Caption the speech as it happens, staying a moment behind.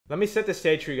Let me set the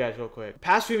stage for you guys real quick.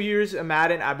 Past few years of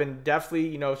Madden, I've been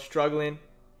definitely, struggling.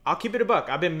 I'll keep it a buck.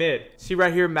 I've been mid. See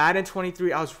right here, Madden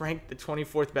 23, I was ranked the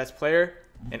 24th best player.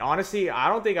 And honestly, I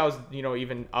don't think I was,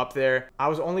 even up there. I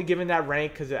was only given that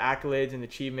rank because of accolades and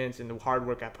achievements and the hard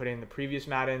work I put in the previous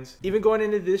Maddens. Even going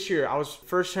into this year, I was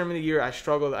first term of the year, I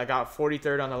struggled. I got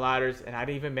 43rd on the ladders and I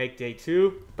didn't even make day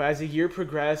 2. But as the year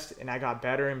progressed and I got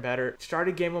better and better,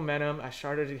 started gain momentum. I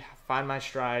started to find my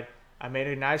stride. I made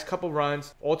a nice couple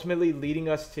runs, ultimately leading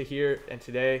us to here and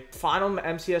today. Final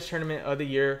MCS tournament of the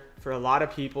year for a lot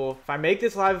of people. If I make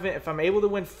this live event, if I'm able to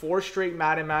win 4 straight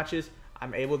Madden matches,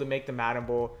 I'm able to make the Madden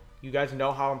Bowl. You guys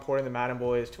know how important the Madden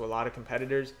Bowl is to a lot of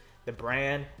competitors. The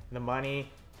brand, the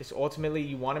money, just ultimately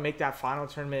you want to make that final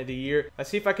tournament of the year. Let's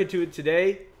see if I could do it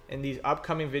today in these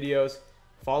upcoming videos.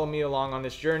 Follow me along on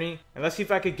this journey, and let's see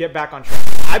if I could get back on track.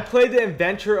 I played the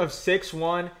inventor of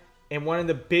 6-1 in one of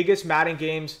the biggest Madden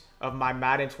games of my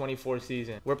Madden 24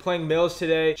 season. We're playing MILLZ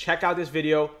today. Check out this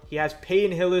video. He has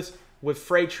Pavan Hillis with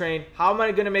Freight Train. How am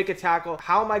I going to make a tackle?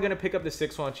 How am I going to pick up the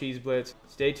 6-1 cheese blitz?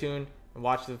 Stay tuned and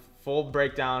watch the full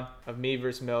breakdown of me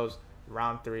versus MILLZ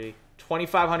round 3.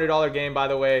 $2,500 game, by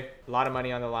the way. A lot of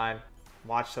money on the line.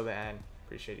 Watch till the end.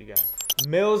 Appreciate you guys.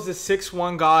 MILLZ, the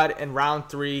 6-1 god in round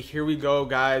 3. Here we go,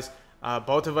 guys.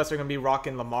 Both of us are going to be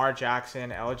rocking Lamar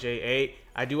Jackson, LJ8.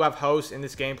 I do have hosts in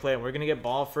this gameplay, and we're going to get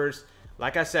ball first.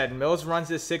 Like I said, MILLZ runs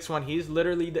this 6-1. He's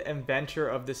literally the inventor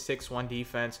of the 6-1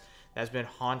 defense that's been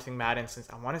haunting Madden since,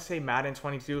 I want to say, Madden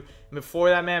 22. And before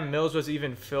that, man, MILLZ was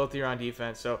even filthier on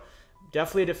defense. So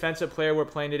definitely a defensive player we're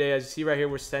playing today. As you see right here,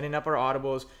 we're setting up our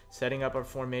audibles, setting up our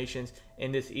formations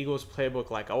in this Eagles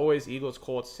playbook. Like always, Eagles,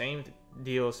 Colts, same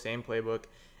deal, same playbook.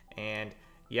 And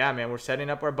yeah, man, we're setting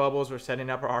up our bubbles. We're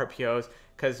setting up our RPOs.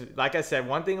 Because like I said,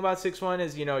 one thing about 6-1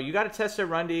 is, you got to test their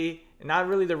run D. Not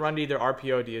really the run D, their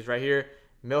RPO D is right here.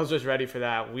 MILLZ was ready for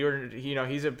that. We were,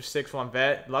 he's a 6-1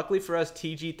 vet. Luckily for us,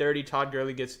 TG30, Todd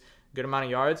Gurley gets a good amount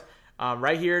of yards.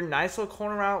 Right here, nice little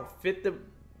corner route. Fitted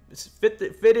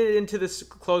into this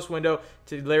close window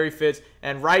to Larry Fitz.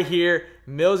 And right here,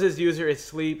 MILLZ's user is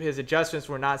asleep. His adjustments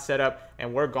were not set up,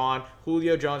 and we're gone.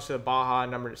 Julio Jones to the Baja,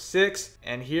 number 6.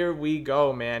 And here we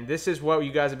go, man. This is what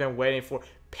you guys have been waiting for.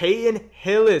 Pavan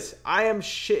Hillis. I am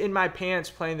shitting my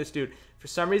pants playing this dude. For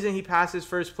some reason, he passed his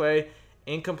first play.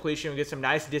 Incompletion. We get some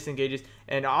nice disengages.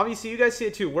 And obviously, you guys see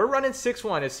it too. We're running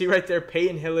 6-1. And see right there,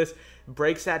 Pavan Hillis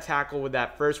breaks that tackle with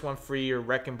that first one free or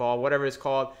wrecking ball, whatever it's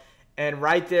called. And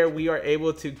right there, we are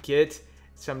able to get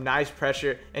some nice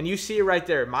pressure. And you see it right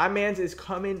there. My man's is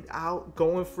coming out,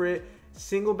 going for it.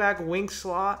 Single back wing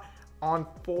slot on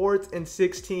 4th and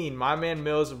 16. My man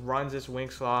MILLZ runs this wing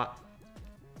slot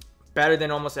better than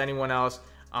almost anyone else.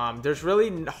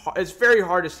 It's very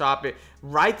hard to stop it.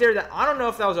 Right there, I don't know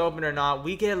if that was open or not.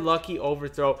 We get lucky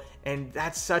overthrow, and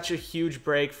that's such a huge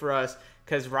break for us.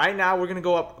 Because right now, we're going to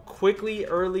go up quickly,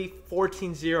 early,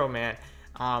 14-0, man.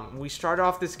 We start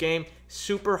off this game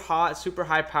super hot, super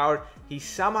high powered. He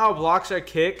somehow blocks our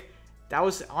kick. That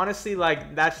was honestly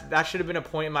like, that should have been a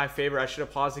point in my favor. I should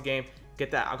have paused the game,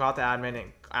 I got the admin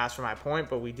and asked for my point,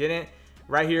 but we didn't.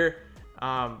 Right here,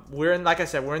 like I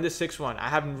said, we're in the 6-1. I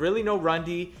have really no run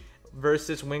D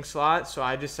versus wing slot, so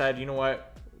I decided, you know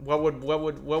what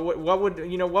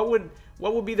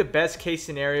would be the best case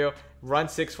scenario? Run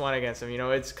 6-1 against him.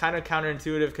 It's kind of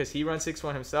counterintuitive because he runs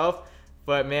 6-1 himself.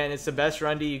 But, man, it's the best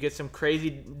run D. You get some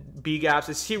crazy B gaps.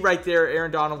 You see right there,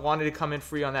 Aaron Donald wanted to come in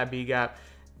free on that B gap,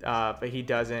 but he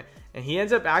doesn't. And he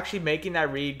ends up actually making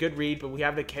that read. Good read, but we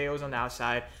have the KOs on the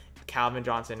outside. Calvin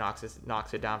Johnson knocks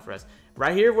it down for us.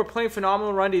 Right here, we're playing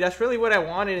phenomenal run D. That's really what I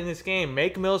wanted in this game.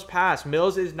 Make MILLZ pass.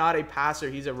 MILLZ is not a passer.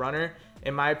 He's a runner,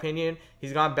 in my opinion.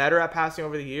 He's gone better at passing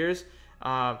over the years.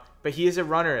 But he is a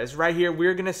runner. It's right here.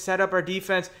 We're going to set up our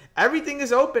defense. Everything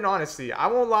is open, honestly. I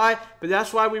won't lie, but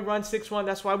that's why we run 6-1.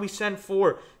 That's why we send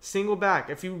 4. Single back.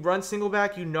 If you run single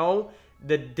back,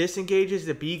 the disengages,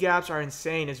 the B gaps are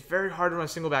insane. It's very hard to run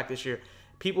single back this year.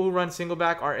 People who run single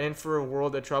back are in for a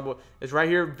world of trouble. It's right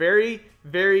here. Very,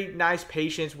 very nice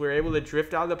patience. We're able to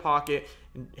drift out of the pocket,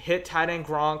 hit tight end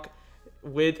Gronk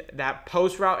with that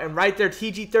post route, and right there,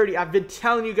 TG30. I've been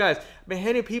telling you guys, I've been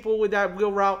hitting people with that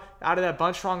wheel route out of that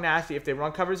bunch strong nasty. If they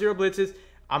run cover 0 blitzes,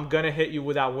 I'm gonna hit you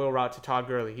with that wheel route to Todd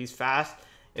Gurley. He's fast.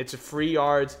 It's a free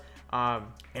yards.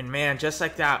 And man, just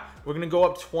like that, we're gonna go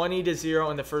up 20-0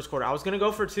 in the first quarter. I was gonna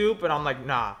go for 2, but I'm like,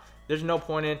 nah, there's no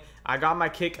point in. I got my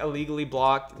kick illegally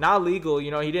blocked. Not illegal,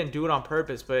 he didn't do it on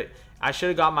purpose, but I should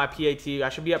have got my PAT. I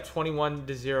should be up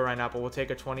 21-0 right now, but we'll take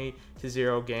a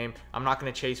 20-0 game. I'm not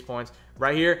going to chase points.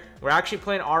 Right here, we're actually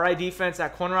playing RI defense.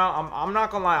 That corner out, I'm not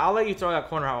going to lie. I'll let you throw that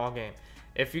corner out all game.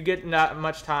 If you get not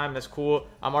much time, that's cool.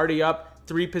 I'm already up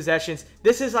 3 possessions.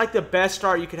 This is like the best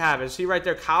start you could have. And see right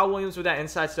there, Kyle Williams with that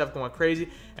inside stuff going crazy.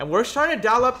 And we're starting to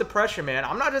dial up the pressure, man.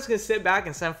 I'm not just going to sit back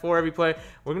and send 4 every play.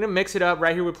 We're going to mix it up.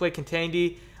 Right here, we play contain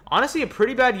D. Honestly, a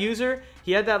pretty bad user.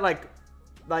 He had that like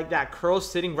that curl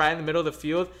sitting right in the middle of the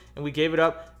field, and we gave it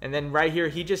up. And then right here,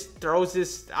 he just throws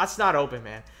this. That's not open,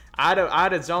 man. I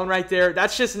had a zone right there.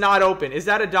 That's just not open. Is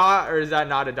that a dot or is that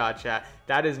not a dot, chat?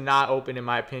 That is not open in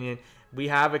my opinion. We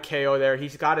have a KO there.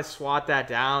 He's got to swat that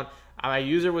down. My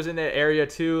user was in the area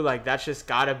too. Like, that's just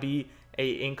got to be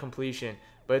a incompletion.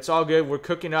 But it's all good. We're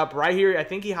cooking up right here. I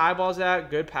think he highballs that.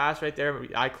 Good pass right there.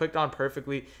 I clicked on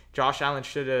perfectly. Josh Allen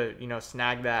should have, you know,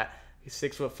 snagged that. He's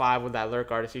 6'5" with that lurk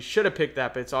artist. He should have picked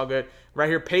that, but it's all good. Right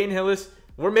here, Peyton Hillis.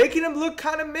 We're making him look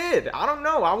kind of mid. I don't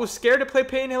know. I was scared to play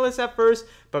Peyton Hillis at first,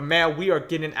 but man, we are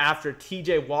getting after.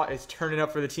 TJ Watt is turning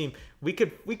up for the team. We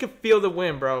could feel the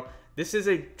win, bro. This is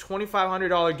a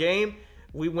 $2,500 game.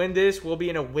 We win this, we'll be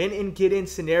in a win and get in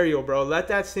scenario, bro. Let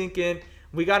that sink in.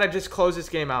 We got to just close this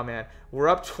game out, man. We're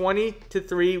up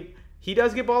 20-3. He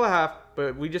does get ball at half,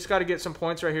 but we just got to get some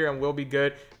points right here and we'll be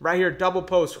good. Right here, double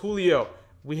post, Julio.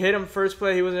 We hit him first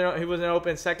play. He wasn't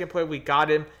open. Second play, we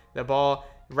got him the ball.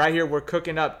 Right here, we're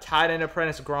cooking up. Tight end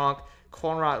apprentice Gronk.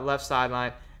 Corner left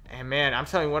sideline. And man, I'm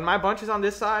telling you, when my bunch is on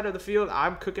this side of the field,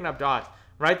 I'm cooking up dots.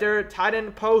 Right there, tight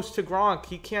end post to Gronk.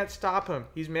 He can't stop him.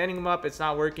 He's manning him up. It's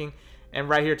not working. And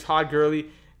right here, Todd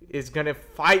Gurley is going to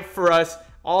fight for us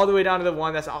all the way down to the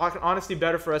 1. That's honestly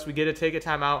better for us. We get to take a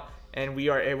timeout, and we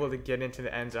are able to get into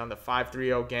the end zone. The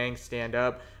 5-3-0 gang stand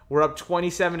up. We're up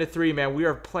 27-3, man. We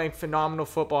are playing phenomenal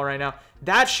football right now.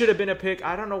 That should have been a pick.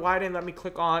 I don't know why it didn't let me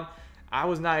click on. I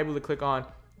was not able to click on,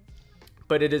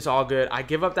 but it is all good. I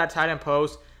give up that tight end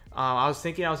post. I was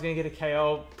thinking I was going to get a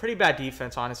KO. Pretty bad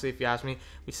defense, honestly, if you ask me.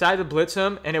 We decided to blitz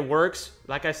him, and it works.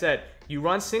 Like I said, you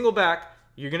run single back,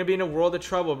 you're going to be in a world of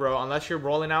trouble, bro, unless you're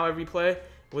rolling out every play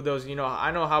with those, you know,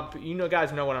 I know how, you know,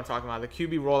 guys know what I'm talking about. The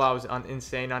QB rollout was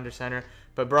insane under center.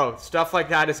 But, bro, stuff like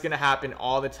that is going to happen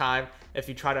all the time if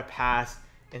you try to pass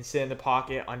and sit in the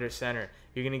pocket under center.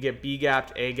 You're going to get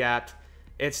B-gapped, A-gapped.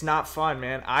 It's not fun,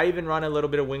 man. I even run a little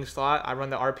bit of wing slot. I run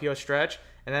the RPO stretch,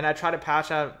 and then I try to pass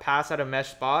out a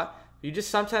mesh spot. You just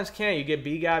sometimes can't. You get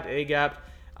B-gapped, A-gapped.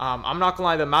 I'm not going to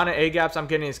lie. The amount of A-gaps I'm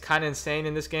getting is kind of insane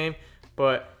in this game,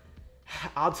 but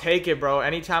I'll take it, bro.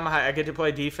 Anytime I get to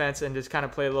play defense and just kind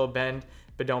of play a little bend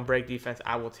but don't break defense,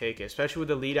 I will take it. Especially with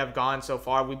the lead I've gone so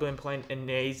far. We've been playing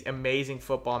amazing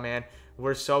football, man.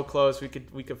 We're so close. We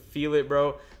could feel it,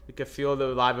 bro. We could feel the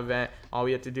live event. All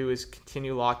we have to do is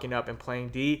continue locking up and playing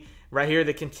D. Right here,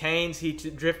 the contains. He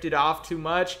drifted off too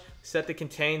much. Set the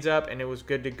contains up, and it was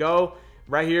good to go.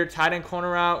 Right here, tight end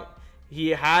corner out. He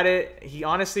had it. He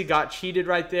honestly got cheated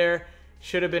right there.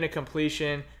 Should have been a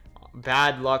completion.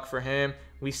 Bad luck for him.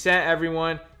 We sent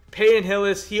everyone. Peyton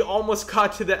Hillis, he almost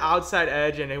got to the outside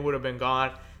edge, and it would have been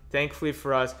gone. Thankfully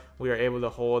for us, we were able to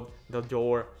hold the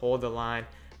door, hold the line.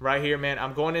 Right here, man,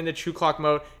 I'm going into true clock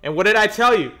mode. And what did I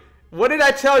tell you? What did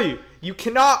I tell you? You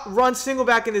cannot run single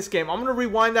back in this game. I'm going to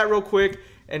rewind that real quick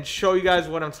and show you guys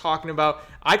what I'm talking about.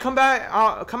 I come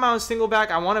out in single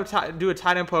back. I want to do a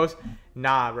tight end post.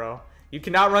 Nah, bro. You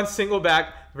cannot run single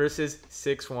back versus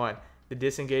 6-1. The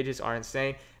disengages are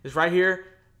insane. It's right here.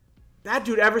 That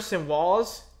dude, Everson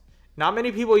Walls, not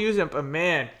many people use him, but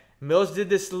man, MILLZ did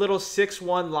this little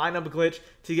 6-1 lineup glitch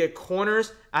to get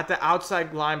corners at the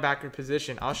outside linebacker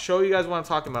position. I'll show you guys what I'm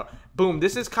talking about. Boom.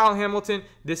 This is Kyle Hamilton.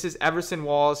 This is Everson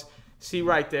Walls. See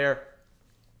right there.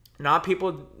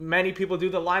 Many people do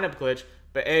the lineup glitch,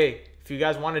 but hey, if you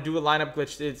guys want to do a lineup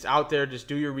glitch, it's out there. Just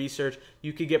do your research.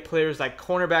 You could get players like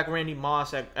cornerback Randy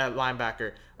Moss at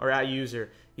linebacker or at user.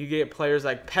 You get players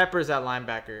like Peppers at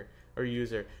linebacker or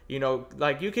user. You know,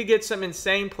 like you could get some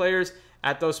insane players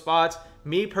at those spots.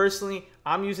 Me personally,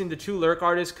 I'm using the 2 lurk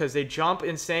artists because they jump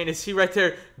insane. And see right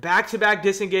there, back-to-back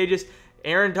disengages.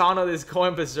 Aaron Donald is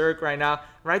going berserk right now.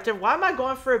 Right there, why am I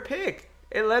going for a pick?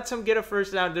 It lets him get a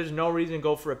first down. There's no reason to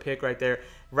go for a pick right there.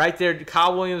 Right there,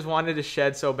 Kyle Williams wanted to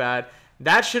shed so bad.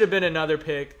 That should have been another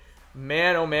pick.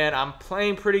 Man, oh man, I'm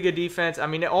playing pretty good defense. I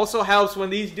mean, it also helps when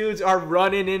these dudes are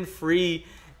running in free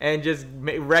and just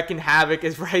wrecking havoc.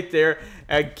 Is right there.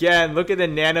 Again, look at the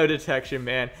nano detection,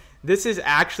 man. This is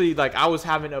actually, like, I was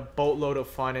having a boatload of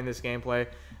fun in this gameplay.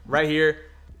 Right here.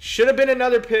 Should have been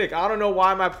another pick. I don't know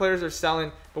why my players are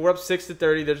selling, but we're up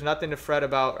 6-30. There's nothing to fret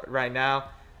about right now.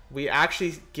 We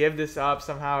actually give this up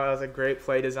somehow. It was a great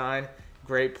play design.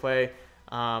 Great play.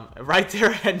 Right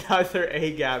there, another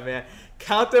A-gap, man.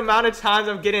 Count the amount of times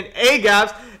I'm getting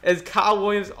A-gaps as Kyle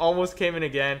Williams almost came in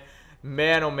again.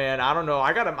 Man, oh man, I don't know.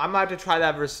 I might have to try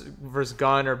that versus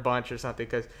gun or bunch or something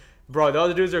because, bro,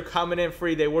 those dudes are coming in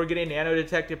free. They were getting nano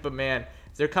detected, but man,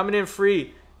 They're coming in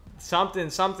free.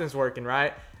 Something's working,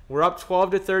 right? We're up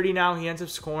 12-30 now. He ends up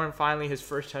scoring finally his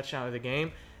first touchdown of the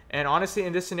game. And honestly,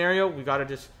 in this scenario, we got to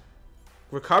just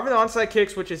recover the onside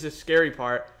kicks, which is the scary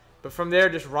part. But from there,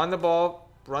 just run the ball,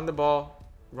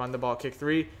 kick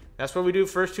 3. That's what we do.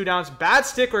 First 2 downs. Bad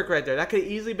stick work right there. That could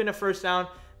have easily been a first down,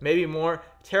 maybe more.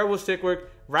 Terrible stick work.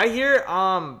 Right here,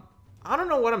 I don't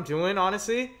know what I'm doing,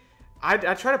 honestly. I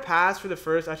try to pass for the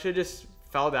first. I should have just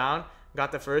fell down,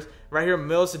 got the first. Right here,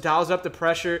 MILLZ dials up the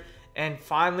pressure and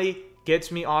finally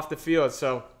gets me off the field.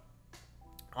 So,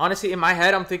 honestly, in my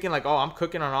head, I'm thinking like, oh, I'm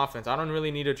cooking on offense. I don't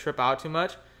really need to trip out too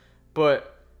much.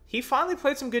 But he finally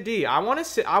played some good D. I want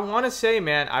to say,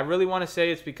 man, I really want to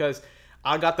say it's because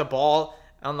I got the ball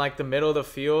on like the middle of the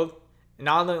field.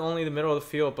 Not only the middle of the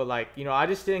field, but like, you know, I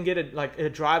just didn't get a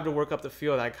drive to work up the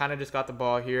field. I kind of just got the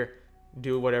ball here,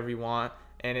 do whatever you want.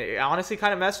 And it honestly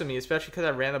kind of messed with me, especially because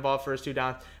I ran the ball first 2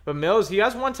 downs. But MILLZ, he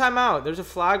has 1 timeout. There's a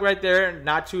flag right there.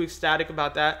 Not too ecstatic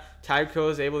about that. Tyreek Hill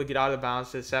is able to get out of the bounds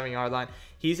to the 7-yard line.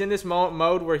 He's in this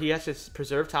mode where he has to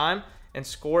preserve time and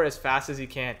score as fast as he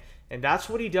can. And that's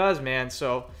what he does, man.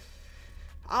 So,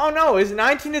 I don't know. It's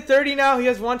 19-30 now. He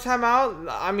has 1 timeout.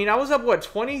 I mean, I was up, what,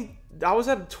 20? I was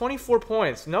up 24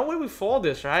 points. No way we fold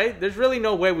this, right? There's really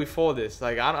no way we fold this.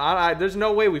 Like, there's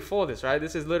no way we fold this, right?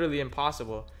 This is literally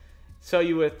impossible. So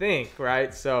you would think,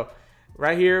 right? So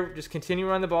right here, just continue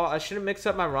running the ball. I should have mixed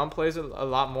up my run plays a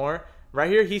lot more.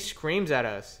 Right here, he screams at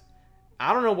us.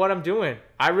 I don't know what I'm doing.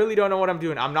 I really don't know what I'm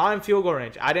doing. I'm not in field goal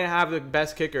range. I didn't have the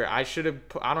best kicker. I should have,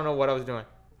 I don't know what I was doing.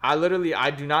 I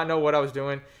do not know what I was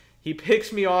doing. He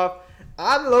picks me off.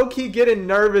 I'm low-key getting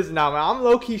nervous now, man. I'm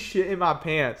low-key shitting my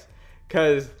pants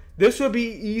because this would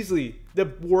be easily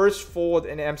the worst fold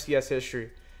in MCS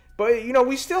history. But, you know,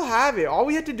 we still have it. All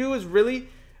we had to do is really...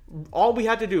 All we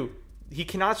had to do, he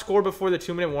cannot score before the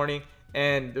 2-minute warning,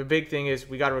 and the big thing is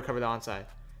we got to recover the onside.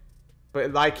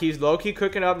 But like he's low-key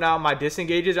cooking up now. My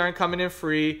disengages aren't coming in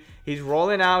free. He's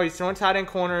rolling out. He's throwing tight end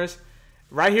corners.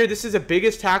 Right here, this is the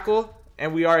biggest tackle,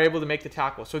 and we are able to make the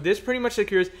tackle. So this pretty much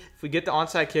secures if we get the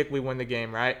onside kick, we win the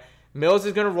game, right? MILLZ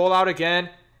is going to roll out again,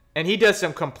 and he does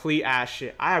some complete ass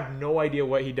shit. I have no idea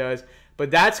what he does,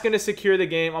 but that's going to secure the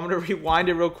game. I'm going to rewind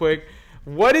it real quick.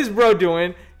 What is bro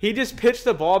doing? He just pitched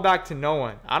the ball back to no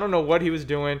one. I don't know what he was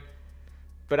doing,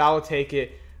 but I will take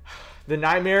it. The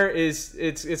nightmare is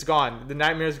it's gone. The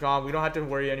nightmare is gone. We don't have to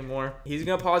worry anymore. He's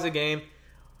gonna pause the game.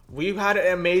 We've had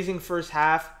an amazing first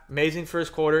half, amazing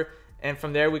first quarter, and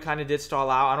from there we kind of did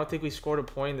stall out. I don't think we scored a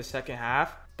point in the second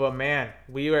half, but man,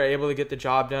 we were able to get the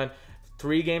job done.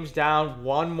 3 games down,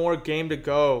 1 more game to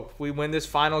go. If we win this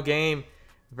final game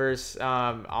versus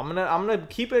I'm gonna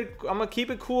keep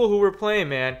it cool who we're playing,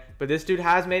 man. But this dude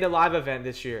has made a live event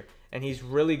this year, and he's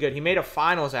really good. He made a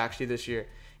finals actually this year.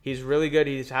 He's really good.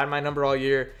 He's had my number all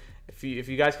year. If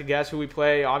you guys could guess who we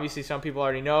play, obviously some people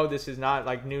already know. This is not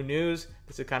like new news.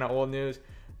 This is kind of old news.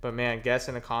 But man, guess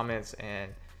in the comments,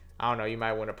 and I don't know, you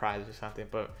might win a prize or something.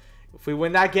 But if we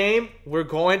win that game, we're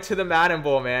going to the Madden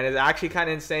Bowl, man. It's actually kind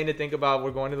of insane to think about.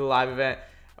 We're going to the live event.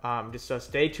 Just so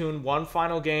stay tuned. 1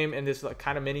 final game in this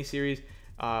kind of mini series,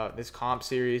 this comp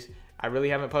series. I really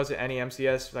haven't posted any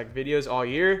MCS like videos all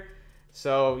year,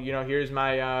 so you know,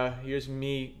 here's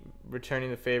me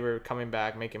returning the favor, coming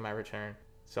back, making my return.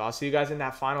 So I'll see you guys in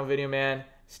that final video, man.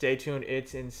 Stay tuned.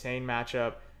 It's insane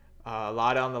matchup. A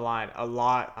lot on the line. A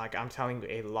lot. Like I'm telling you,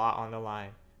 a lot on the line.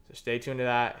 So stay tuned to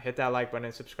that. Hit that like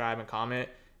button, subscribe, and comment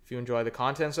if you enjoy the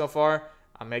content so far.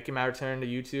 I'm making my return to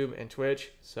YouTube and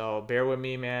Twitch, so bear with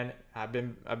me, man. I've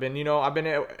been MIA,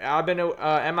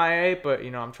 but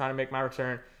you know, I'm trying to make my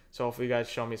return. So hopefully you guys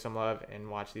show me some love and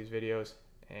watch these videos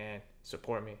and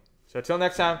support me. So until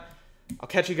next time, I'll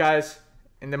catch you guys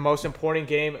in the most important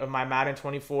game of my Madden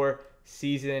 24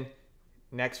 season.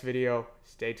 Next video,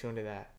 stay tuned to that.